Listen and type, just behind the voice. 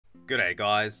G'day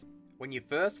guys. When you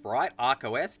first write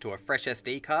ArkOS to a fresh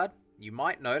SD card, you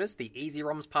might notice the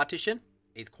Easyroms partition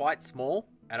is quite small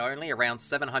at only around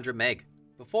 700 meg.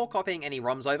 Before copying any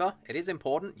ROMs over, it is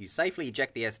important you safely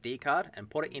eject the SD card and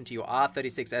put it into your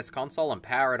R36S console and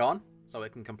power it on so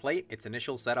it can complete its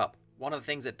initial setup. One of the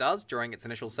things it does during its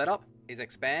initial setup is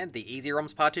expand the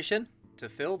Easyroms partition to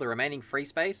fill the remaining free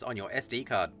space on your SD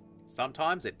card.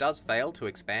 Sometimes it does fail to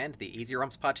expand the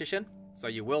Easyroms partition, so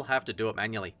you will have to do it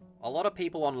manually. A lot of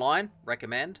people online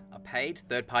recommend a paid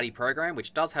third-party program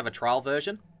which does have a trial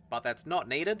version, but that's not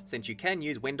needed since you can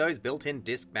use Windows' built-in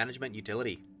disk management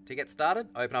utility. To get started,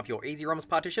 open up your Easyroms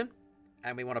partition,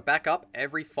 and we want to back up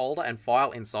every folder and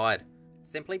file inside.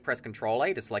 Simply press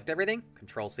Ctrl-A to select everything,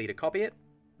 Ctrl-C to copy it,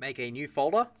 make a new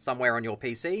folder somewhere on your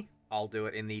PC. I'll do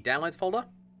it in the Downloads folder.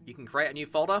 You can create a new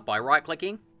folder by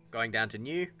right-clicking, going down to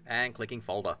New, and clicking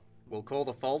Folder. We'll call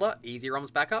the folder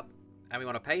Easyroms Backup, and we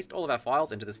want to paste all of our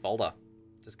files into this folder.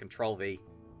 Just Ctrl-V.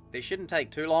 This shouldn't take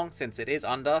too long since it is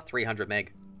under 300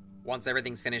 meg. Once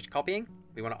everything's finished copying,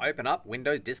 we want to open up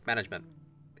Windows Disk Management.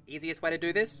 The easiest way to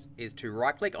do this is to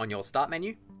right-click on your Start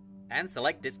menu and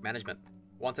select Disk Management.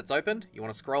 Once it's opened, you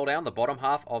want to scroll down the bottom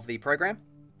half of the program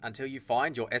until you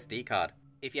find your SD card.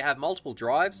 If you have multiple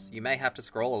drives, you may have to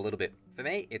scroll a little bit. For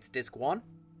me, it's Disk 1,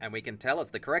 and we can tell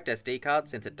it's the correct SD card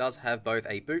since it does have both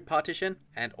a boot partition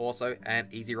and also an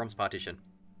Easyroms partition.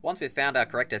 Once we've found our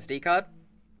correct SD card,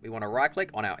 we want to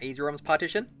right-click on our Easyroms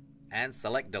partition and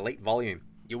select Delete Volume.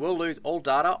 You will lose all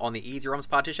data on the Easyroms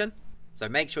partition, so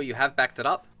make sure you have backed it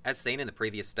up as seen in the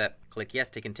previous step. Click Yes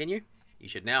to continue. You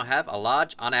should now have a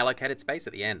large unallocated space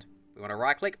at the end. We want to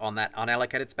right-click on that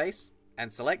unallocated space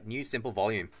and select New Simple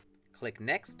Volume. Click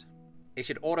Next. It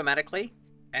should automatically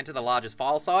enter the largest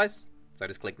file size, so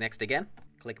just click Next again.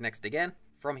 Click Next again.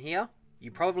 From here,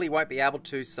 you probably won't be able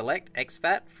to select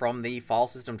exFAT from the file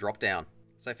system dropdown.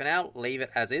 So for now, leave it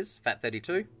as is,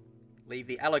 FAT32. Leave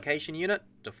the allocation unit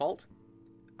default.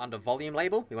 Under volume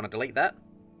label, we want to delete that.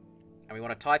 And we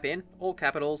want to type in all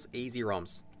capitals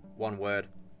Easyroms, one word.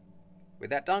 With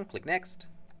that done, click Next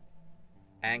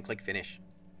and click Finish.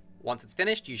 Once it's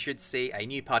finished, you should see a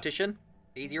new partition,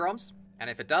 Easyroms, and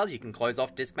if it does, you can close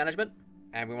off Disk Management.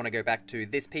 And we want to go back to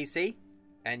this PC,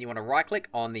 and you want to right-click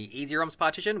on the Easyroms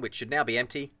partition, which should now be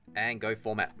empty, and go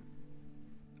Format.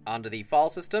 Under the File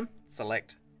System,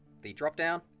 select the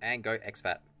drop-down and go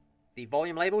exFAT. The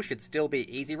volume label should still be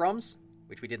Easyroms,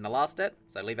 which we did in the last step,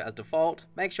 so leave it as default.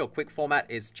 Make sure Quick Format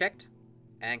is checked,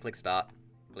 and click Start.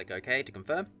 Click OK to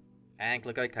confirm, and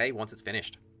click OK once it's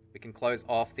finished. We can close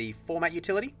off the Format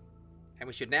utility, and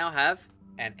we should now have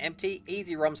an empty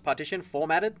Easyroms partition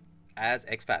formatted as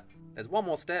exFAT. There's one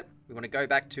more step. We want to go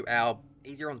back to our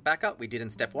Easyroms backup we did in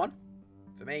step 1.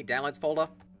 For me, Downloads folder.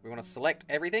 We want to select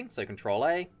everything, so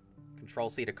Ctrl-A,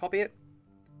 Ctrl-C to copy it,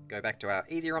 go back to our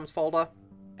Easyroms folder,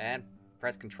 and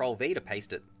press Ctrl-V to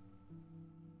paste it.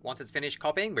 Once it's finished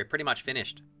copying, we're pretty much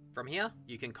finished. From here,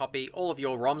 you can copy all of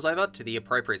your ROMs over to the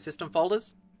appropriate system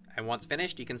folders, and once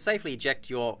finished, you can safely eject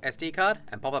your SD card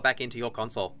and pop it back into your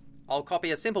console. I'll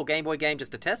copy a simple Game Boy game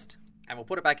just to test, and we'll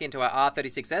put it back into our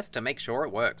R36S to make sure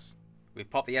it works. We've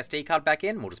popped the SD card back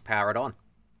in, we'll just power it on.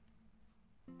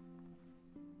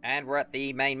 And we're at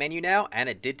the main menu now, and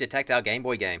it did detect our Game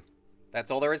Boy game. That's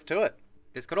all there is to it.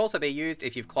 This could also be used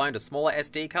if you've cloned a smaller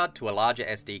SD card to a larger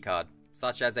SD card,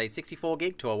 such as a 64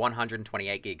 gig to a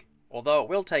 128 gig. Although it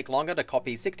will take longer to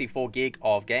copy 64 gig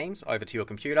of games over to your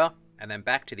computer, and then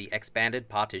back to the expanded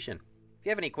partition. If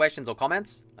you have any questions or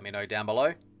comments, let me know down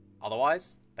below.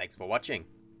 Otherwise, thanks for watching.